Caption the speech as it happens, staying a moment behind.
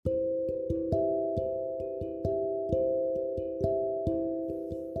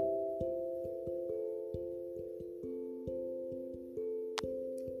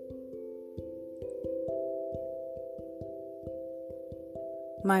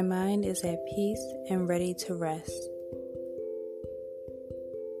My mind is at peace and ready to rest.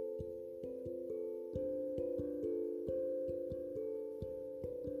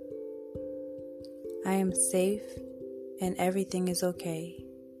 I am safe and everything is okay.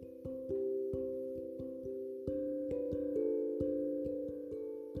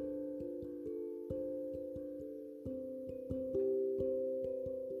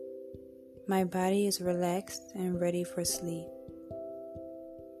 My body is relaxed and ready for sleep.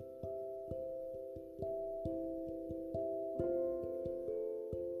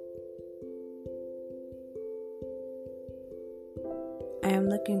 I am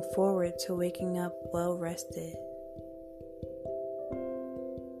looking forward to waking up well rested.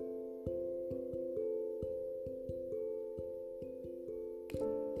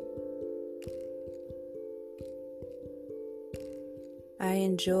 I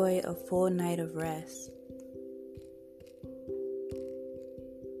enjoy a full night of rest.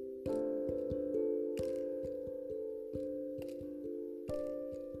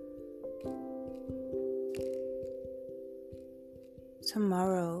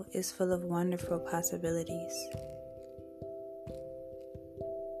 Tomorrow is full of wonderful possibilities.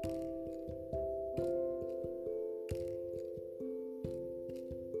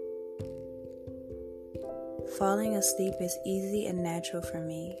 Falling asleep is easy and natural for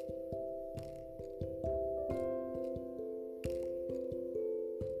me.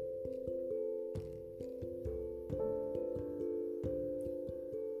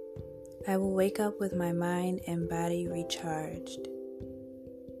 I will wake up with my mind and body recharged.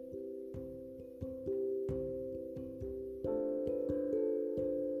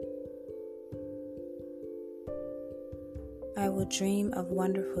 I will dream of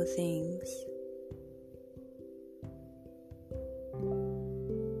wonderful things.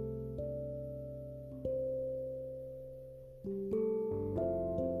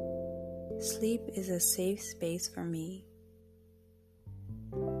 Sleep is a safe space for me.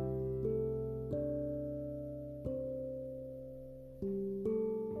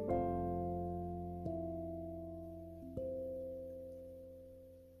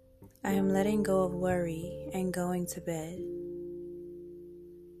 I am letting go of worry and going to bed.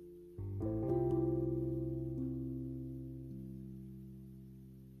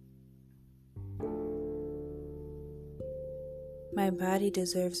 My body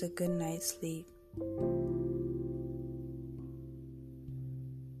deserves a good night's sleep.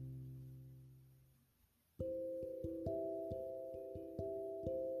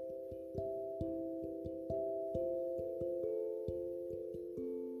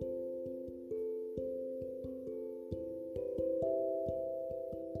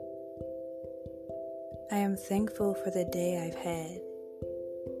 I am thankful for the day I've had.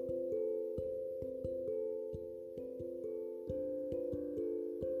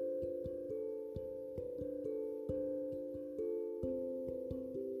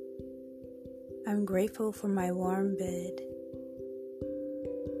 I'm grateful for my warm bed.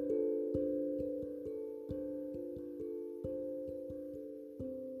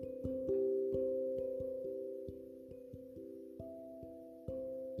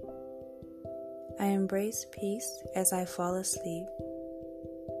 I embrace peace as I fall asleep.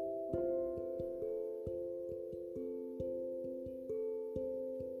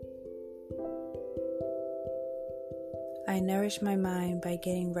 I nourish my mind by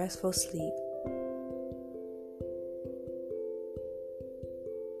getting restful sleep.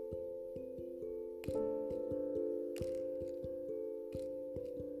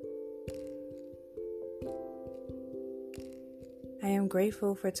 I am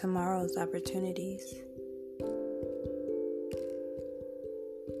grateful for tomorrow's opportunities.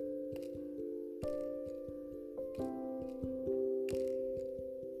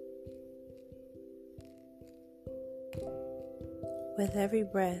 With every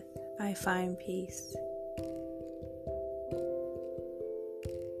breath, I find peace.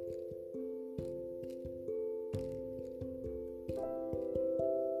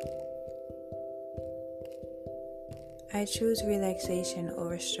 I choose relaxation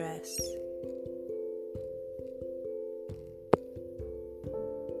over stress.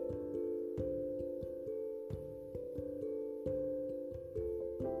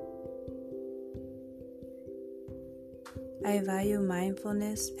 I value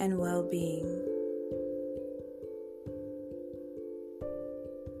mindfulness and well-being.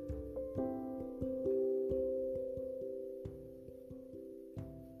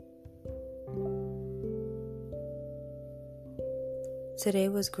 Today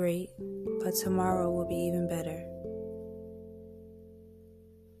was great, but tomorrow will be even better.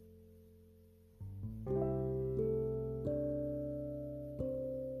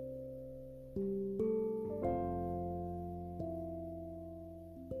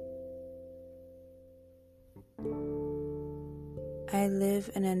 I live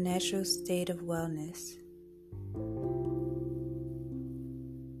in a natural state of wellness.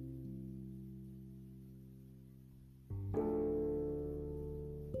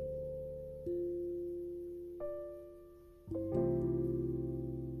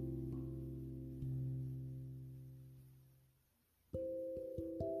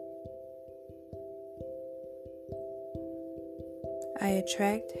 I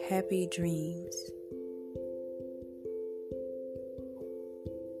attract happy dreams.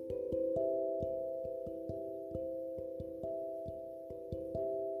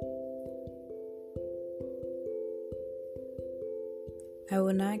 I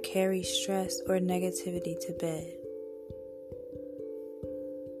will not carry stress or negativity to bed.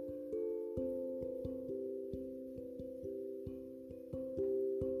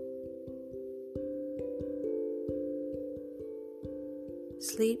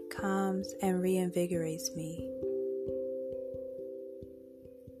 Sleep calms and reinvigorates me.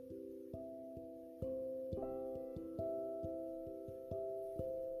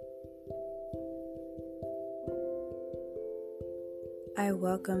 I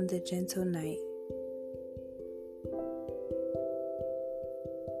welcome the gentle night.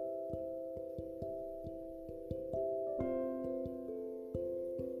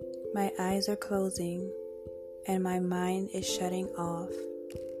 My eyes are closing and my mind is shutting off.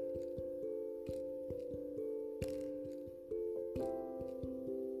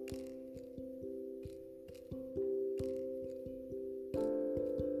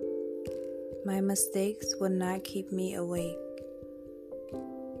 My mistakes will not keep me awake.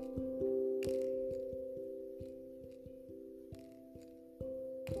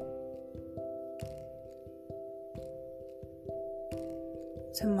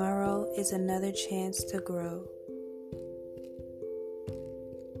 Tomorrow is another chance to grow.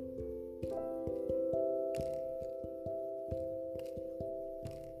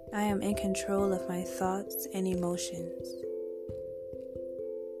 I am in control of my thoughts and emotions.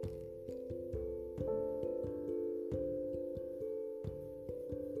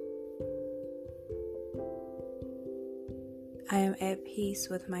 I am at peace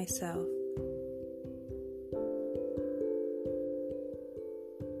with myself.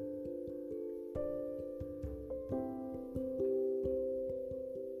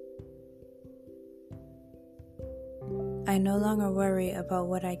 I no longer worry about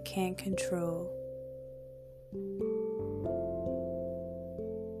what I can't control.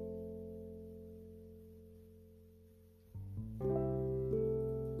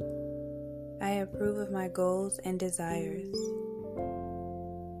 I approve of my goals and desires.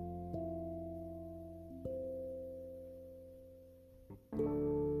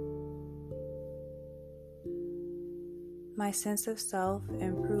 My sense of self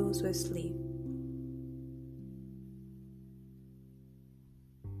improves with sleep.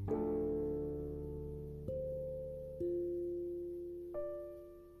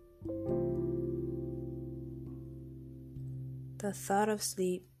 The thought of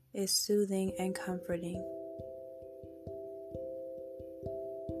sleep is soothing and comforting.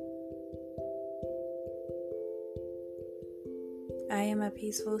 I am a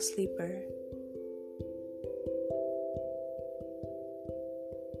peaceful sleeper.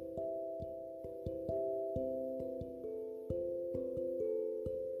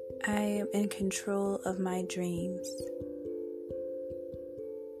 I am in control of my dreams.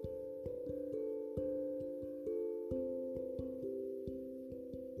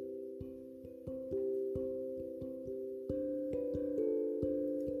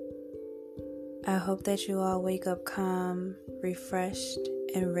 I hope that you all wake up calm, refreshed,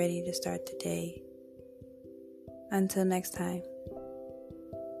 and ready to start the day. Until next time.